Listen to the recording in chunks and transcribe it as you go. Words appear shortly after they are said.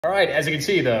All right, as you can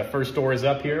see, the first door is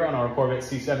up here on our Corvette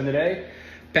C7 today.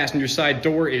 Passenger side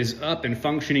door is up and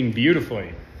functioning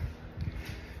beautifully.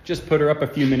 Just put her up a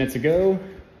few minutes ago.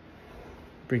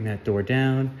 Bring that door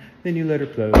down, then you let her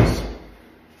close.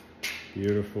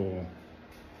 Beautiful.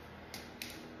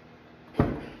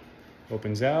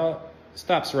 Opens out,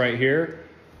 stops right here,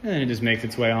 and then it just makes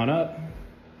its way on up.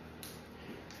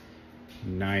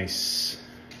 Nice.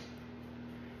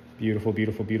 Beautiful,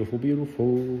 beautiful, beautiful,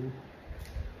 beautiful.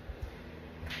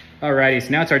 Alrighty, so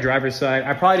now it's our driver's side.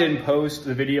 I probably didn't post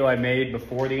the video I made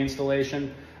before the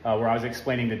installation where I was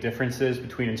explaining the differences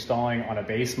between installing on a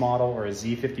base model or a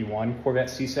Z51 Corvette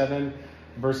C7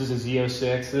 versus a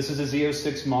Z06. This is a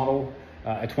Z06 model,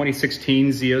 a 2016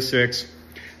 Z06.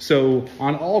 So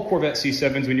on all Corvette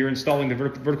C7s, when you're installing the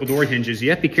vertical door hinges,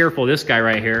 you have to be careful of this guy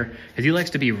right here because he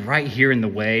likes to be right here in the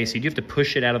way. So you do have to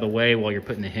push it out of the way while you're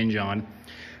putting the hinge on.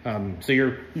 So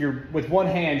you're with one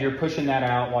hand, you're pushing that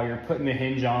out while you're putting the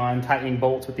hinge on, tightening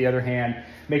bolts with the other hand,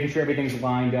 making sure everything's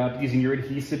lined up, using your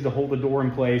adhesive to hold the door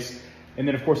in place. And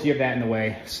then of course you have that in the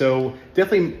way. So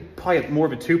definitely probably more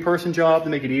of a two-person job to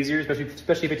make it easier,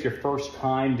 especially if it's your first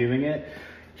time doing it.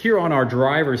 Here on our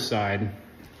driver's side,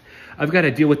 I've got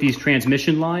to deal with these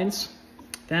transmission lines.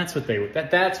 That's what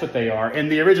they are. In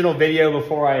the original video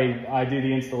before I do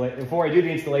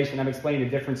the installation, I'm explaining the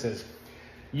differences.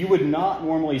 You would not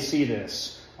normally see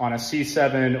this on a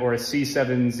C7 or a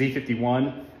C7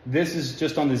 Z51. This is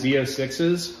just on the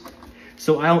Z06s.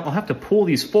 So I'll have to pull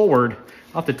these forward.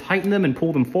 I'll have to tighten them and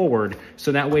pull them forward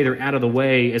so that way they're out of the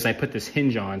way as I put this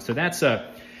hinge on. So that's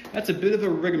a bit of a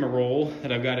rigmarole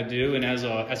that I've got to do. And as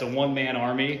a one-man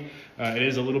army, it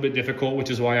is a little bit difficult, which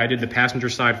is why I did the passenger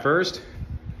side first,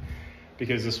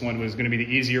 because this one was going to be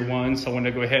the easier one. So I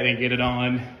wanted to go ahead and get it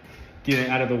on, get it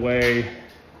out of the way.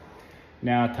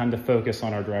 Now time to focus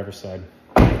on our driver's side.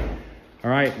 All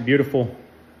right, beautiful.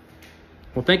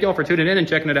 Well, thank you all for tuning in and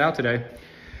checking it out today.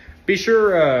 Be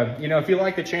sure, if you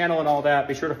like the channel and all that,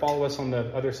 be sure to follow us on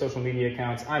the other social media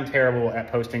accounts. I'm terrible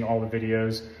at posting all the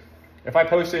videos. If I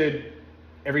posted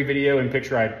every video and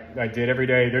picture I did every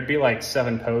day, there'd be like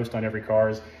 7 posts on every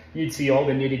cars. You'd see all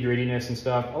the nitty grittiness and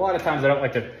stuff. A lot of times I don't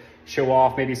like to show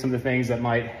off maybe some of the things that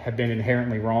might have been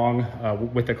inherently wrong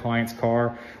with the client's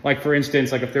car. Like for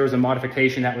instance, like if there was a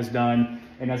modification that was done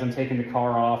and as I'm taking the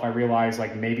car off, I realized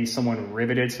like maybe someone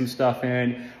riveted some stuff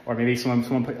in, or maybe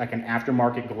someone put like an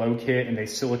aftermarket glow kit and they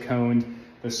siliconed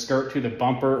the skirt to the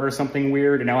bumper or something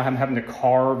weird. And now I'm having to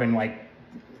carve and like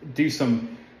do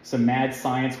some mad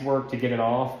science work to get it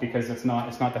off because it's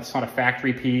not a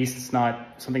factory piece. It's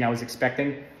not something I was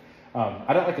expecting.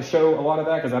 I don't like to show a lot of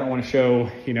that because I don't want to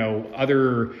show,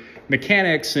 other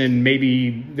mechanics and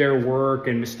maybe their work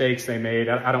and mistakes they made.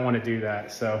 I don't want to do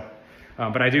that. So,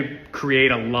 but I do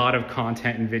create a lot of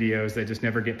content and videos that just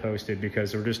never get posted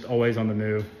because we're just always on the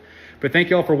move. But thank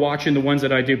you all for watching the ones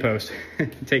that I do post.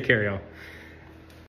 Take care, y'all.